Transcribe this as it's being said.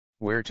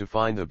Where to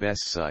find the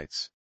best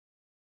sites.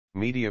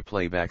 Media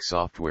playback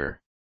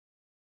software.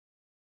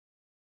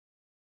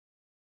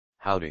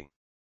 Howdy.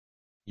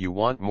 You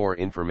want more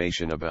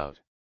information about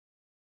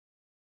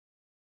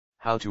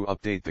how to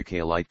update the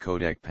K-Lite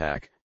codec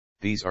pack?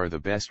 These are the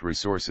best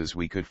resources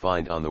we could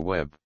find on the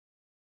web.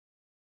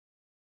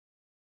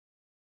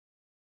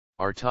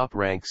 Our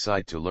top-ranked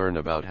site to learn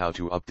about how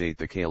to update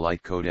the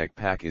K-Lite codec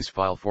pack is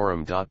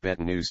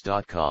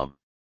fileforum.betnews.com.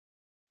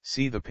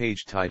 See the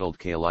page titled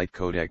K-Lite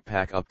codec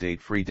pack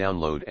update free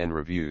download and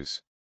reviews.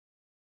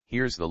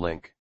 Here's the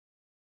link.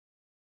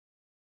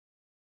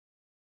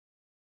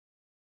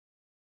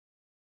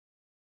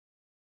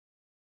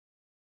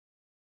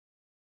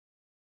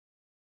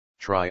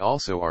 Try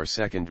also our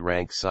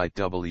second-ranked site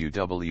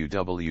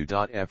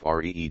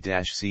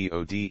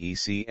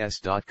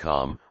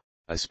www.free-codecs.com,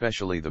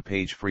 especially the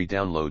page free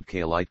download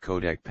K-Lite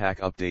codec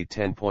pack update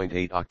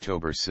 10.8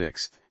 October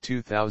 6,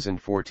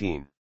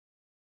 2014.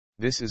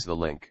 This is the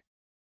link.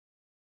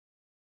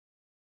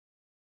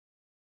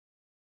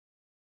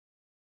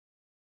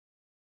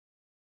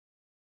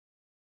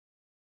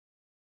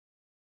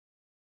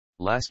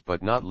 Last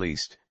but not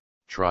least,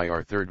 try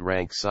our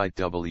third-ranked site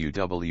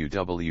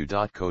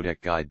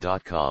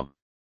www.codecguide.com.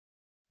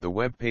 The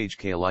web page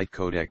K-Lite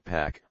codec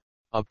pack,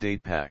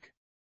 update pack.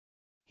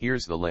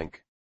 Here's the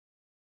link.